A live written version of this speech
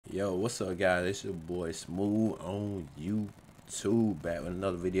Yo, what's up, guys? It's your boy Smooth on YouTube, back with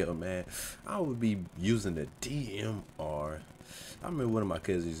another video, man. I would be using the DMR. I remember one of my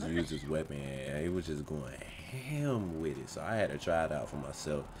cousins used this weapon and he was just going ham with it, so I had to try it out for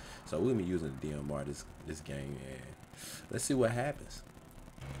myself. So we'll be using the DMR this game, and let's see what happens.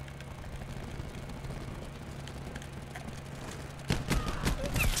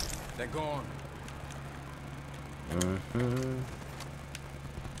 They're gone.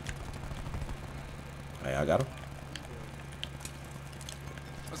 Hey, I got him.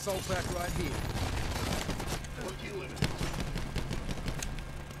 Assault pack right here.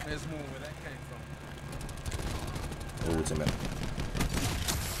 There's more where that came from. Oh, it's in there.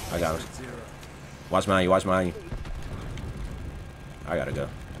 I got him. Watch mine, watch mine. I gotta go.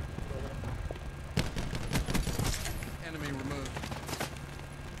 Enemy removed.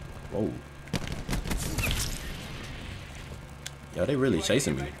 Whoa. Yo, they really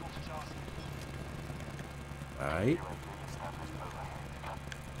chasing me. Alright.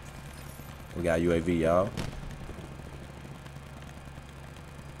 We got UAV, y'all.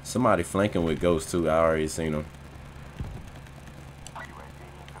 Somebody flanking with Ghost too. I already seen him.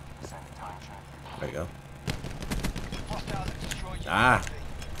 There you go. Ah.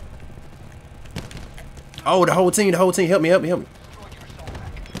 Oh, the whole team. Help me. There's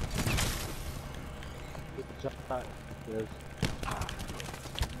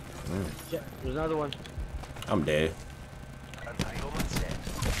another one. I'm dead.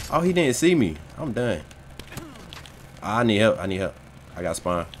 Oh, he didn't see me. I'm done. I need help. I got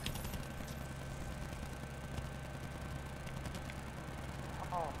spawn.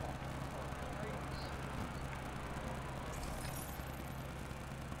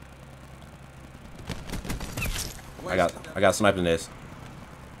 I got sniping this.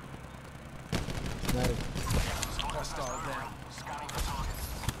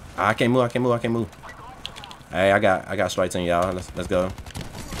 I can't move. Hey, I got strikes in, y'all. Let's go.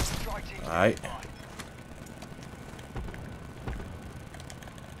 Alright.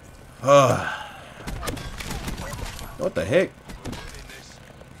 What the heck?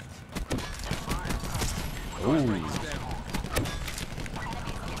 Ooh.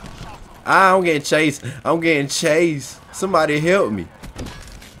 Ah, I'm getting chased. Somebody help me.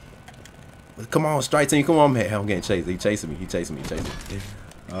 Come on, strike team. Come on, man. I'm getting chased. He chasing me.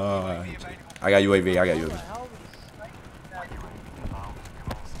 I got UAV.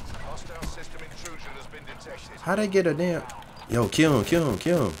 How'd I get a damn? Yo, kill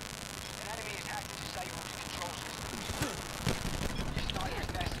him.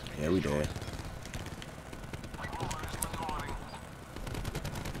 Yeah, we dead.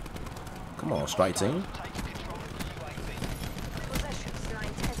 Come on, strike team.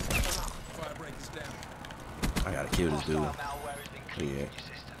 I gotta kill this dude. Yeah.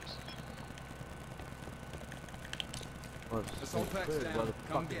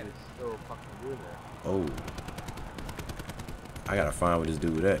 Oh. I gotta find where this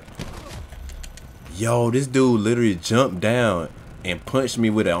dude at. Yo, this dude literally jumped down and punched me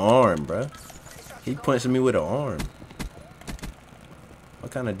with an arm, bruh. He punched me with an arm.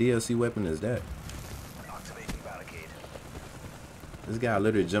 What kind of DLC weapon is that? This guy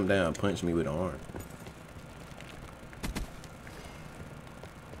literally jumped down and punched me with an arm.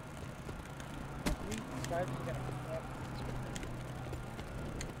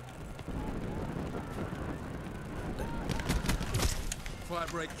 Fire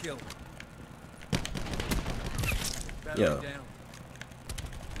break kill.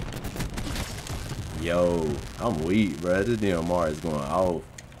 Yo, I'm weak, bro. This DMR is going off.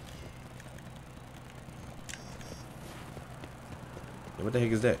 What the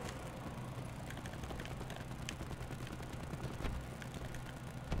heck is that?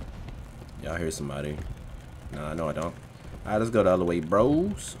 Y'all hear somebody? Nah, no, I don't. Alright, let's go the other way,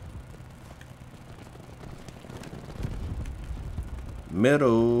 bros.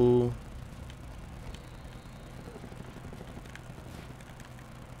 Middle.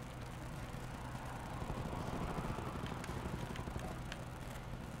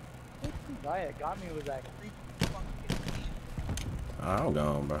 Riot got me with that creepy fucking. I'm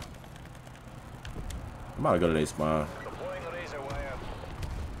gone, bro. I'm about to go to their spawn.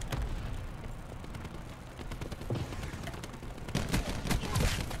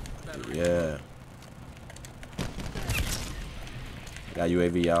 Yeah. Got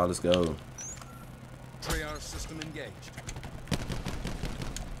UAV, y'all. Let's go. Treyarch system engaged.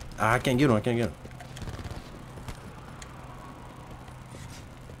 I can't get him.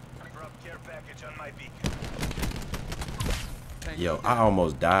 Yo, I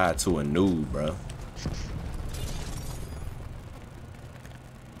almost died to a noob, bro.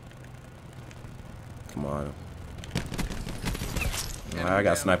 Come on. Alright, I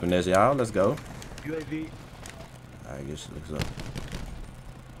got sniping this, y'all. Let's go. UAV. I guess it looks up.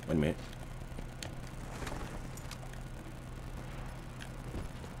 Wait a minute.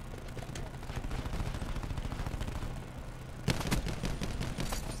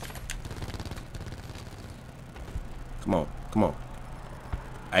 Come on, come on.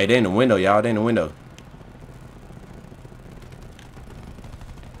 Hey, they in the window, y'all. They in the window.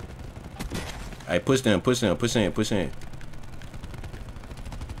 Hey, push them, push them, push in, push in.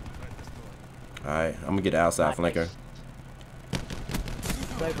 Alright, I'm gonna get the outside flanker.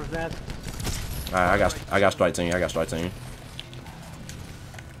 Sniper's nest. Alright, I got strike team. I got strike team.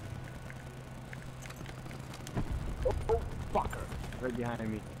 Oh, fucker. Right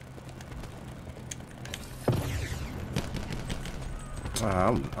behind me.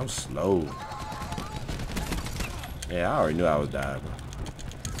 I'm slow. Yeah, I already knew I was dying, bro.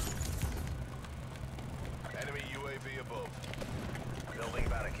 Enemy UAV above. Building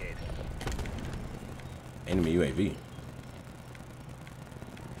barricade. Enemy UAV.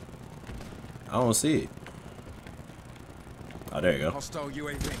 I don't see it. Oh, there you go. Hostile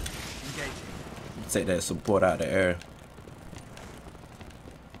UAV. Engaging. Take that support out the air.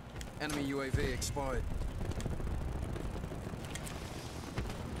 Enemy UAV expired.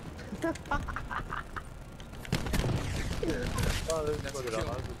 Oh, this is fucking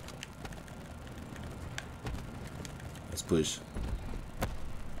awesome. Let's push.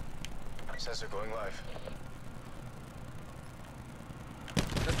 Sensor going live.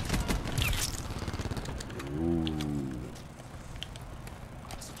 Ooh.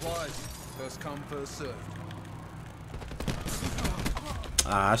 Supplies. First come, first served.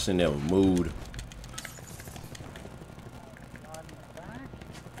 I shouldn't have moved.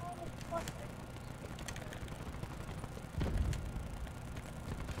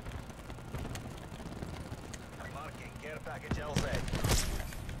 Marking care package LZ.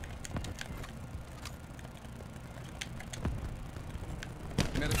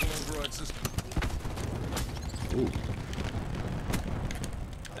 Medical override system. Ooh.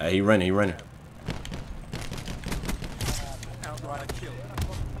 Hey, he running, he running. Outright kill.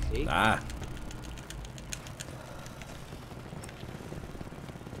 See? Ah.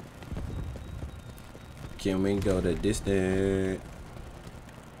 Can we go the distance?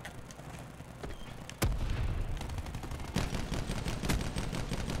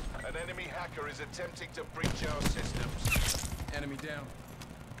 An enemy hacker is attempting to breach our systems. Enemy down.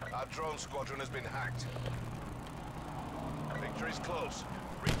 Our drone squadron has been hacked. Victory's close.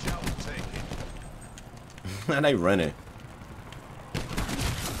 Reach out and take it. And they running.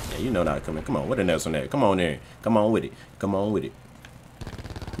 Yeah, you know not coming. Come on, what the next one there? Come on there. Come on with it. Come on with it.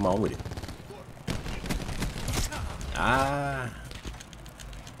 Come on with it. Ah.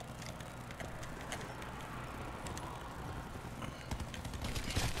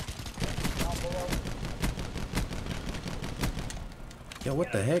 Yo,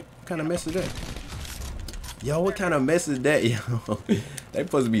 what the heck? What kind of mess is that? Yo, what kind of mess is that? Yo, they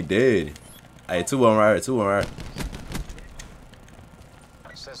supposed to be dead. Hey, 2 on right, 2 on right.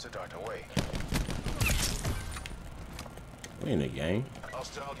 Sensor dart away. We in the game.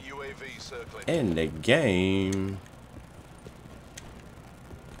 Hostile UAV circling. In the game.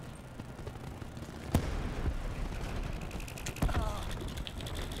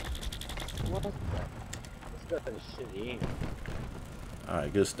 What the? This gun is shitty.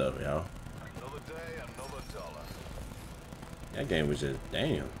 Alright, good stuff, y'all. Another day, another dollar. That game was just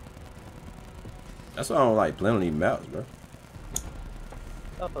damn. That's why I don't like playing on these maps, bro.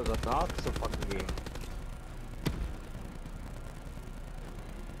 That was an awesome fucking game.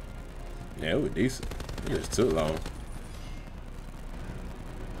 Yeah, it was decent. It just took long.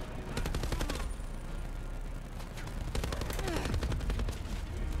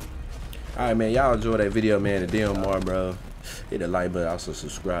 Alright, man, y'all enjoy that video, man. The DMR, bro. Hit the like button, also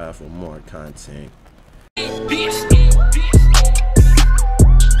subscribe for more content. Bitch.